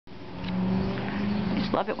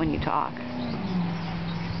just love it when you talk.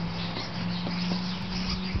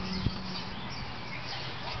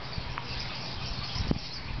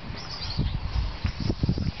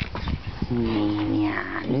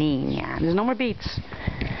 Nina, Nina. There's no more beets.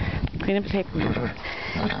 Clean up the paper.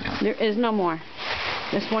 There is no more.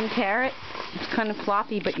 This one carrot, it's kind of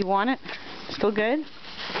floppy, but you want it? Still good?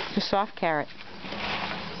 It's a soft carrot.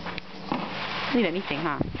 Eat anything,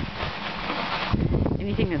 huh?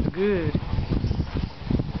 Anything that's good.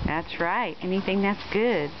 That's right. Anything that's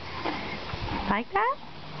good. Like that?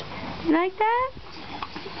 You like that?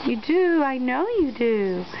 You do. I know you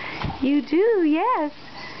do. You do, yes.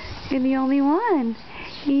 You're the only one.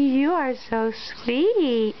 You are so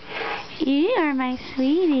sweet. You are my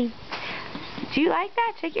sweetie. Do you like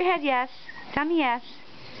that? Shake your head yes. Tell me yes.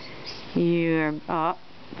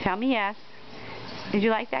 Tell me yes. Did you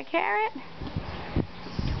like that carrot?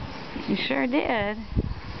 You sure did.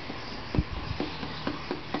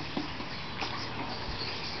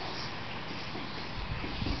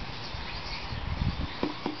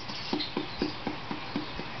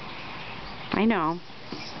 I know.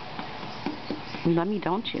 You love me,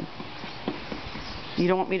 don't you? You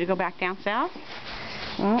don't want me to go back down south?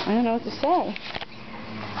 Well, I don't know what to say.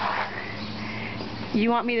 You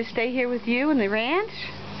want me to stay here with you in the ranch?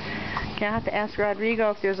 Okay, I'll have to ask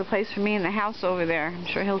Rodrigo if there's a place for me in the house over there. I'm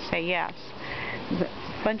sure he'll say yes. There's a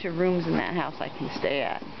bunch of rooms in that house I can stay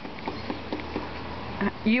at.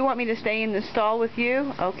 You want me to stay in the stall with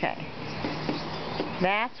you? Okay.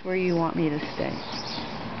 That's where you want me to stay.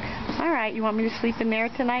 Alright, you want me to sleep in there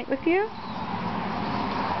tonight with you?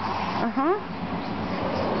 Uh-huh.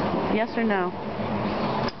 Yes or no?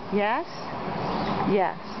 Yes?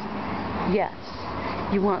 Yes. Yes.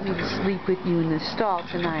 You want me to sleep with you in the stall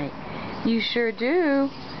tonight? You sure do.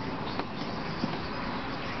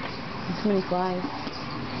 There's so many flies.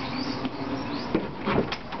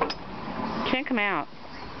 Can't come out.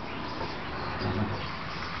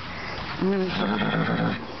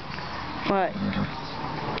 What?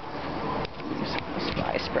 There's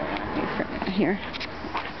fly spray on me for a minute here.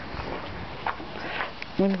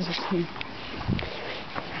 What is this here?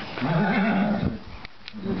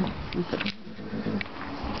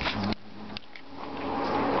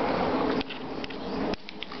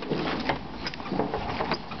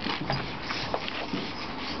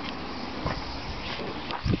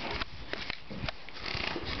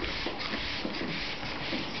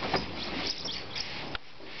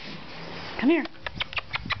 Come here.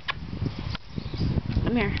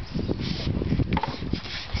 Come here.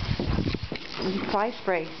 Fly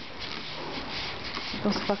spray. Get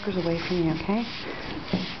those fuckers away from me, okay?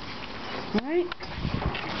 Alright?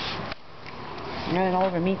 You got it all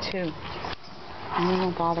over me too. And they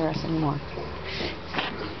won't bother us anymore.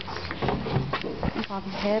 Don't bother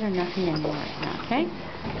your head or nothing anymore right now, okay?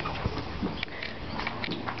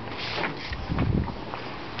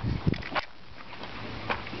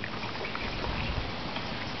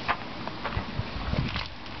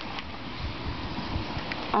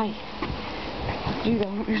 I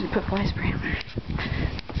don't usually put fly spray on her.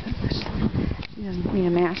 She doesn't need a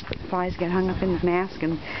mask, but the flies get hung up in the mask,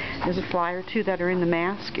 and there's a fly or two that are in the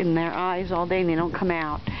mask in their eyes all day and they don't come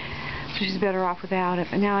out. So she's better off without it.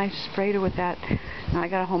 But now I sprayed her with that. Now I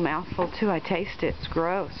got a whole mouthful too. I taste it. It's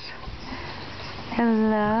gross.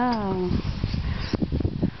 Hello.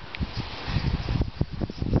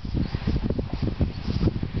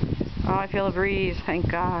 Oh, I feel a breeze. Thank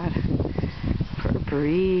God. For a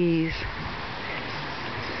breeze.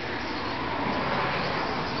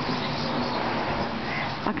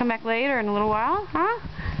 I'll come back later in a little while, huh?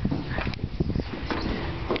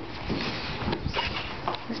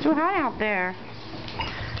 It's too hot out there.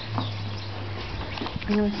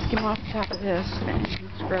 I'm going to skim off the top of this.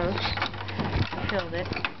 It's gross. I filled it.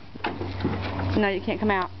 No, you can't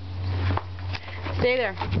come out. Stay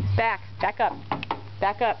there. Back. Back up.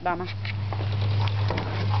 Back up, Mama.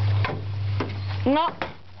 No.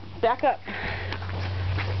 Back up.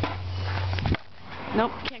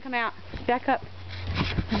 Nope, can't come out. Back up.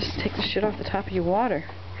 Just take the shit off the top of your water.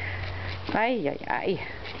 Ay, ay, ay.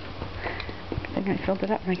 I think I filled it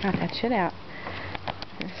up and I got that shit out.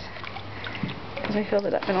 Because I filled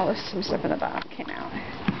it up and all this some stuff in the bottom came out.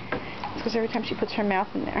 It's because every time she puts her mouth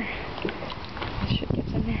in there, the shit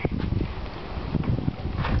gets in there.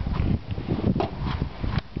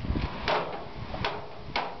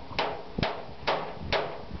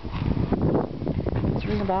 It's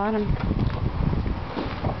from the bottom.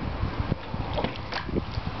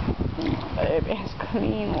 Baby has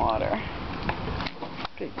clean water.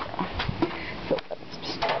 Good girl.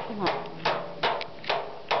 Come on.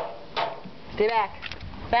 Stay back.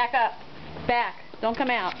 Back up. Back. don't come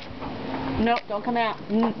out. No, don't come out.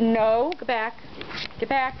 No, get back. Get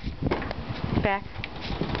back. Get back.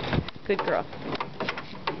 Good girl.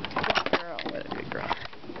 Good girl. What a good girl.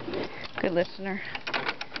 Good listener.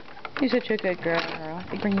 You're such a good girl.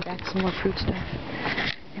 I'll bring you back some more fruit stuff.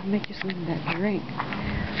 I'll make you some of that drink.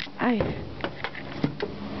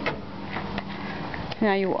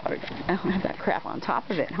 Now you watered it. I don't have that crap on top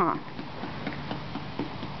of it, huh?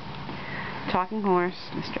 Talking horse,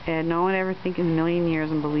 Mr. Ed. No one ever think in a million years,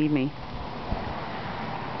 and believe me.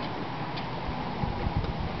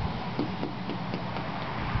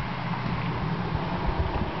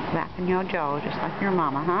 Flapping your jaw just like your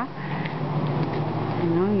mama, huh? I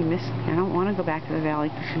know you miss. I don't want to go back to the valley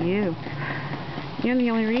because of you. You're the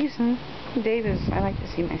only reason. Dave is. I like to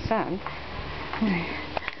see my son.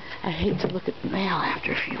 I hate to look at the mail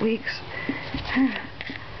after a few weeks.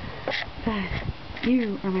 But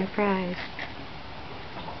you are my prize.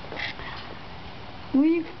 Where are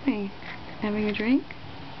you going? Having a drink?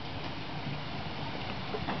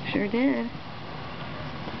 Sure did.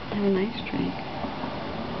 Have a nice drink.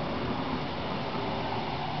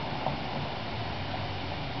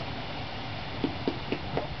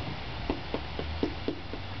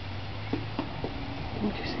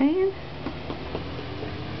 What you saying?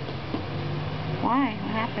 Why?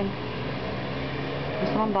 What happened? Did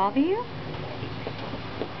someone bother you?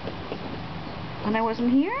 When I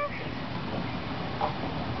wasn't here?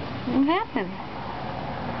 What happened?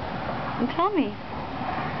 And tell me.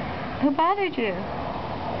 Who bothered you?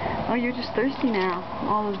 Oh, you're just thirsty now.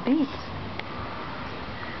 All those beets.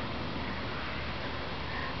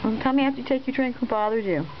 Well, tell me after you take your drink who bothered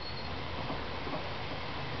you.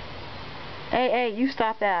 Hey, you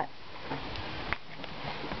stop that.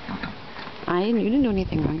 You didn't do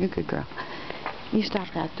anything wrong. You're a good girl. You stop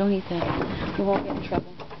that. Don't eat that. We won't get in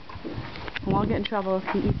trouble. We won't get in trouble if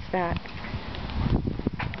he eats that.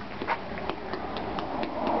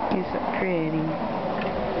 He's so pretty.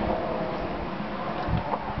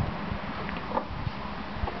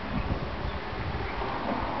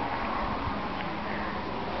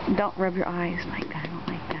 Don't rub your eyes like that. I don't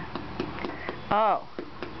like that. Oh.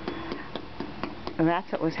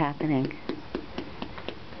 That's what was happening.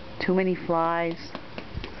 Too many flies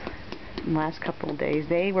in the last couple of days.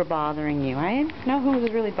 They were bothering you. I didn't know who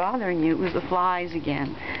was really bothering you. It was the flies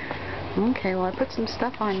again. Okay, well I put some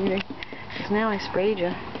stuff on you because now I sprayed you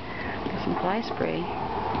with some fly spray.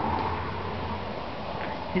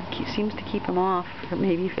 It seems to keep them off for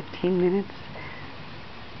maybe 15 minutes.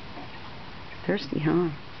 Thirsty,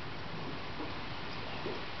 huh?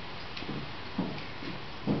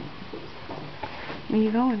 Where are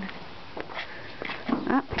you going?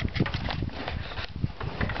 Up.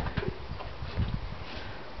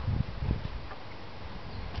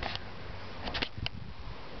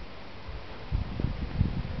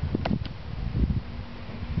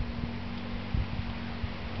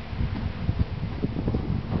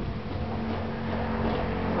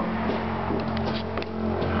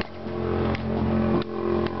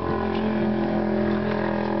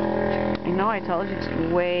 I know I told you it's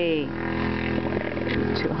way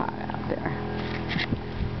too hot out there.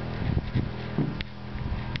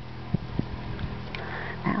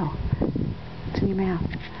 Now, what's in your mouth?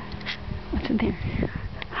 What's in there?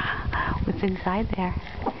 What's inside there?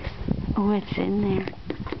 What's in there?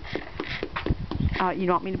 You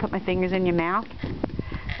don't want me to put my fingers in your mouth?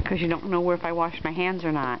 Because you don't know if I washed my hands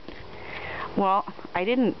or not. Well, I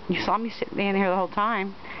didn't. You saw me sitting there the whole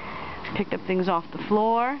time. Picked up things off the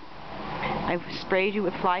floor. I sprayed you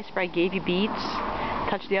with fly spray, gave you beets,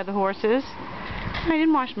 touched the other horses. I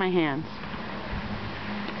didn't wash my hands.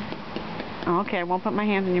 Okay, I won't put my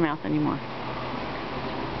hands in your mouth anymore.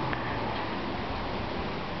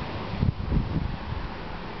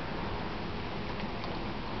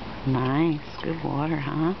 Nice, good water,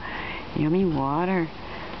 huh? Yummy water.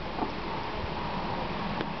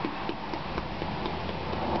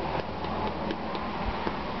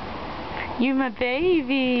 You're my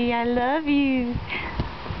baby. I love you.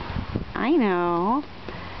 I know.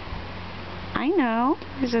 I know.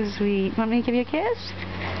 You're so sweet. Want me to give you a kiss?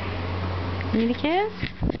 You need a kiss?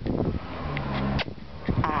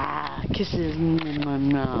 Ah, kisses in my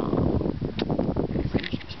mouth.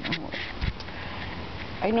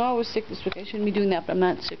 I know I was sick this week. I shouldn't be doing that, but I'm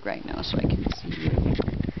not sick right now, so I can see you.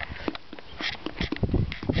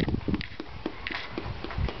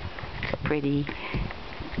 Pretty.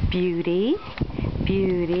 Beauty,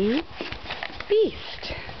 beauty,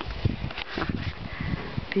 beast.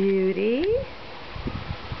 Beauty,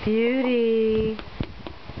 beauty.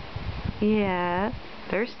 Yeah,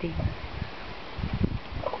 thirsty.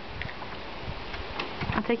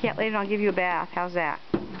 I'll take take you out later and I'll give you a bath. How's that?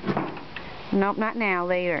 Nope, not now.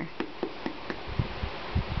 Later.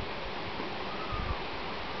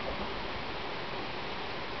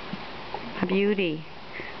 A beauty.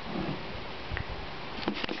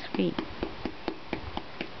 Sweet.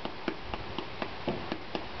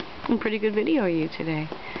 Pretty good video of you today.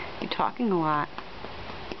 You're talking a lot.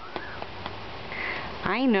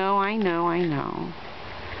 I know.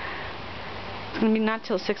 It's going to be not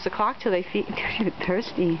till 6 o'clock till they feed. You're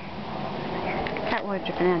thirsty. Get that water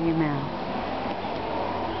dripping out of your mouth.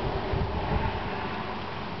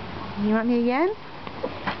 You want me again?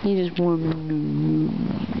 You just want me.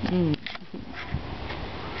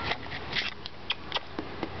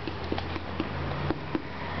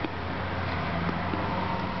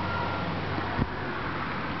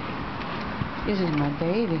 This is my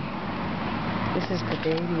baby. This is the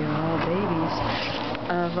baby of all babies,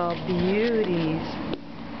 of all beauties.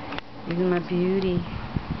 This is my beauty.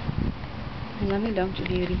 You love me, don't you,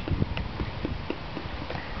 beauty?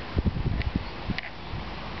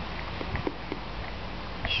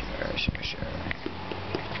 Sure.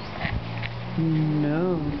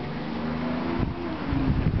 No.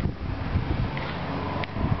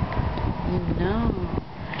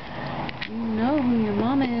 You know who your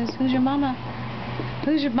mama is. Who's your mama?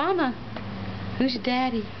 Who's your mama? Who's your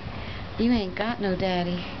daddy? You ain't got no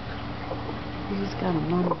daddy. You just got a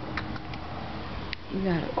mama. You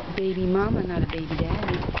got a baby mama, not a baby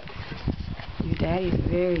daddy. Your daddy's a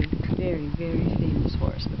very, very, very famous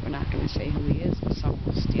horse, but we're not going to say who he is because someone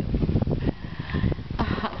will steal him.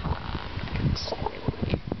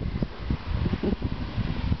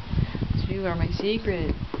 You are my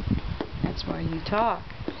secret. That's why you talk.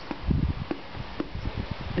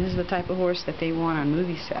 This is the type of horse that they want on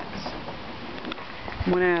movie sets.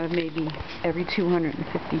 One out of maybe every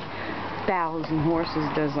 250,000 horses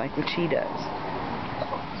does like what she does.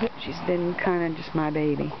 But she's been kind of just my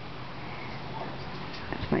baby.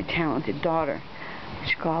 That's my talented daughter. We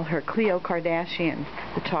should call her Cleo Kardashian,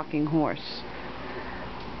 the talking horse.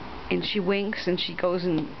 And she winks and she goes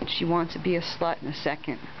and she wants to be a slut in a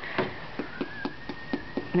second.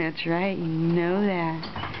 That's right, you know that.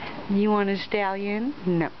 You want a stallion?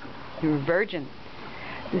 No. You're a virgin.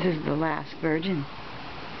 This is the last virgin.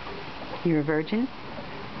 You're a virgin?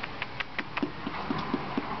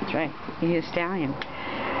 That's right. You're a stallion.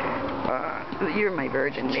 You're my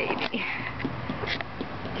virgin baby.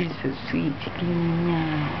 You're so sweet.